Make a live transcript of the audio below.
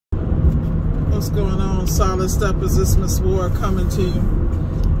What's going on, Solid Steppers? This Miss Ward coming to you.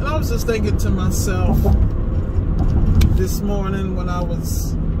 And I was just thinking to myself this morning when I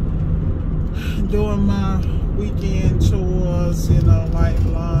was doing my weekend chores, you know, like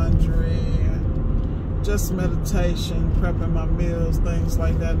laundry and just meditation, prepping my meals, things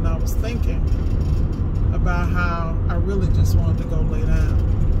like that. And I was thinking about how I really just wanted to go lay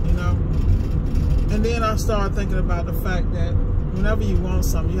down, you know. And then I started thinking about the fact that whenever you want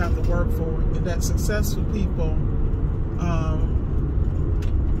something, you have to work for it. And that successful people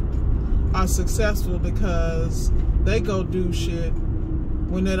are successful because they go do shit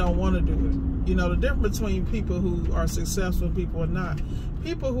when they don't want to do it. You know, the difference between people who are successful and people who are not.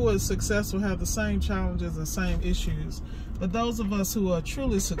 People who are successful have the same challenges and same issues. But those of us who are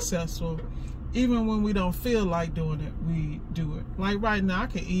truly successful, even when we don't feel like doing it, we do it. Like right now, I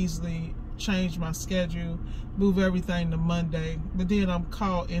could easily change my schedule, move everything to Monday, but then I'm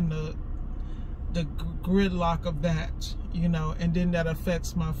caught in the gridlock of that, you know, and then that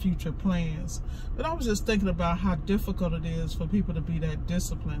affects my future plans. But I was just thinking about how difficult it is for people to be that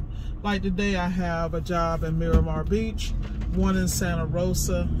disciplined. Like today I have a job in Miramar Beach, one in Santa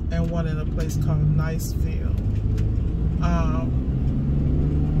Rosa, and one in a place called Niceville.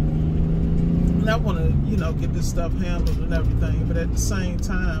 And I want to, you know, get this stuff handled and everything, but at the same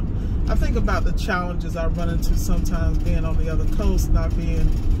time, I think about the challenges I run into sometimes being on the other coast, not being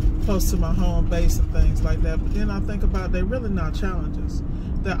close to my home base and things like that. But then I think about they're really not challenges.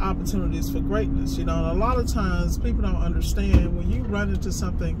 They're opportunities for greatness, you know. And a lot of times people don't understand when you run into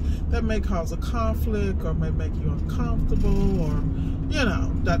something that may cause a conflict or may make you uncomfortable or, you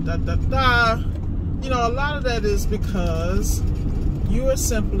know, You know, a lot of that is because you are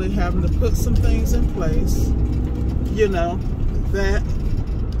simply having to put some things in place, you know, that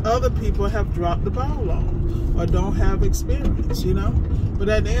other people have dropped the ball on or don't have experience, you know. But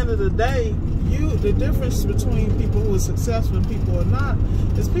at the end of the day, the difference between people who are successful and people who are not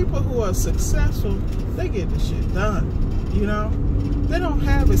is people who are successful, they get the shit done, you know. They don't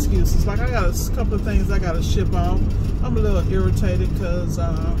have excuses. Like I got a couple of things I got to ship off. I'm a little irritated because,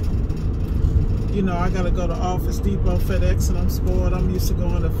 you know, I got to go to Office Depot, FedEx, and I'm spoiled. I'm used to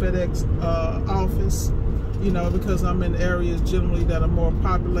going to FedEx office, you know, because I'm in areas generally that are more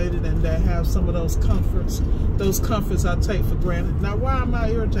populated and that have some of those comforts. Those comforts I take for granted. Now, why am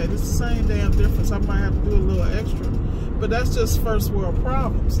I irritated? It's the same damn difference. I might have to do a little extra, but that's just first world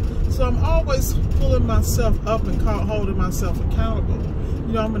problems. So I'm always pulling myself up and holding myself accountable.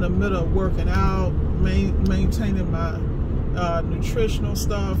 You know, I'm in the middle of working out, maintaining my nutritional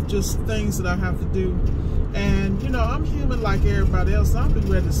stuff, just things that I have to do. And, you know, I'm human like everybody else. I'll be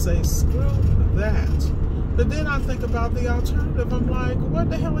ready to say, screw that. But then I think about the alternative. I'm like, what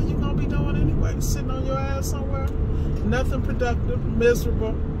the hell are you going to be doing anyway? Sitting on your ass somewhere? Nothing productive,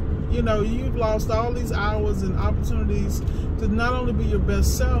 miserable. You know, you've lost all these hours and opportunities to not only be your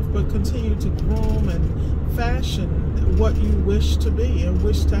best self, but continue to groom and fashion what you wish to be and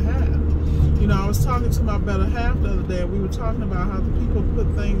wish to have. You know, I was talking to my better half the other day, and we were talking about how the people put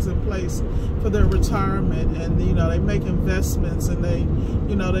things in place for their retirement, and, you know, they make investments, and they,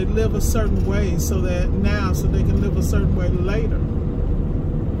 you know, they live a certain way so they can live a certain way later.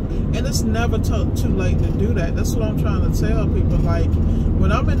 And it's never too late to do that. That's what I'm trying to tell people. Like,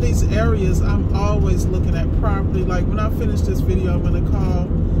 when I'm in these areas, I'm always looking at property. Like, when I finish this video, I'm going to call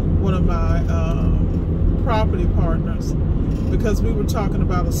one of my property partners, because we were talking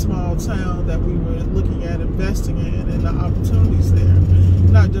about a small town that we were looking at investing in and the opportunities there,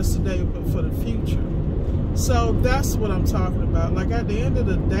 not just today but for the future. So that's what I'm talking about. Like, at the end of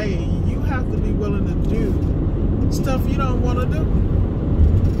the day, you have to be willing to do stuff you don't want to do.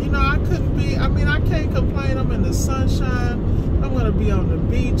 You know, I can't complain. I'm in the sunshine. I'm going to be on the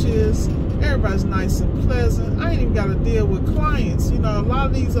beaches. Everybody's nice and pleasant. I ain't even got to deal with clients. You know, a lot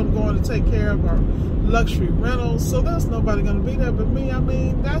of these I'm going to take care of are luxury rentals, so there's nobody going to be there but me. I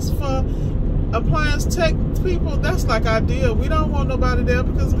mean, that's for appliance tech people. That's like ideal. We don't want nobody there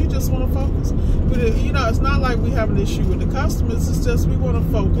because we just want to focus. You know, it's not like we have an issue with the customers. It's just we want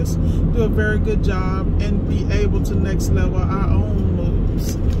to focus, do a very good job, and be able to next level our own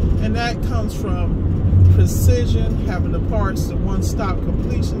moves. And that comes from precision, having the parts, the one-stop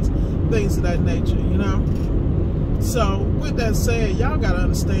completions, things of that nature, you know. So with that said, y'all got to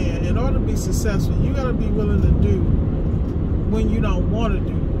understand, in order to be successful, you got to be willing to do when you don't want to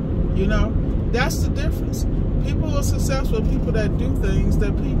do, you know. That's the difference. People who are successful are people that do things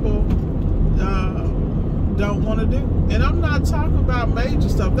that people don't want to do. And I'm not talking about major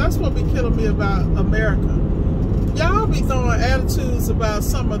stuff. That's what be killing me about America. Y'all be throwing attitudes about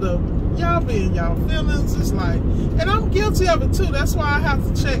some of the y'all be in y'all feelings. It's like, and I'm guilty of it too. That's why I have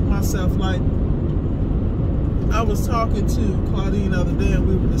to check myself. Like, I was talking to Claudine the other day, and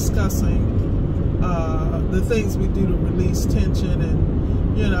we were discussing the things we do to release tension,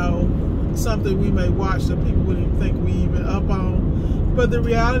 and, you know, something we may watch that people wouldn't even think we even up on. But the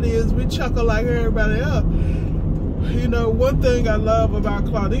reality is we chuckle like everybody else. You know, one thing I love about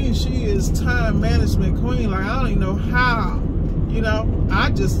Claudine, she is time management queen. Like, I don't even know how. You know, I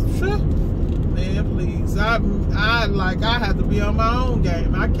just, man, please. I have to be on my own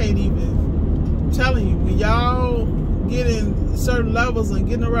game. I can't even, I'm telling you, when y'all get in certain levels and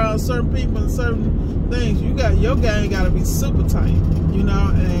getting around certain people and certain things, your game got to be super tight, you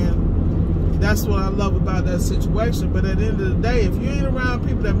know, and that's what I love about that situation. But at the end of the day, if you ain't around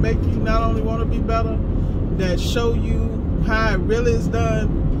people that make you not only want to be better, that show you how it really is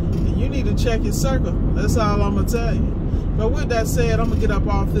done, then you need to check your circle. That's all I'm going to tell you. But with that said, I'm going to get up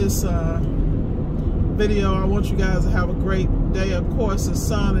off this video. I want you guys to have a great day. Of course, the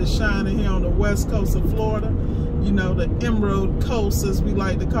sun is shining here on the west coast of Florida. You know, the Emerald Coast, as we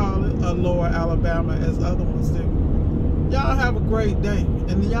like to call it, or Lower Alabama, as other ones do. Y'all have a great day,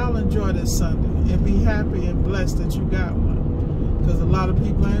 and y'all enjoy this Sunday, and be happy and blessed that you got one, because a lot of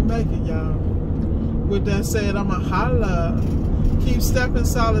people ain't making, y'all. With that said, I'm going to holla. Keep stepping,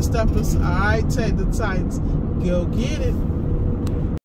 solid steppers. All right, take the Titans. Go get it.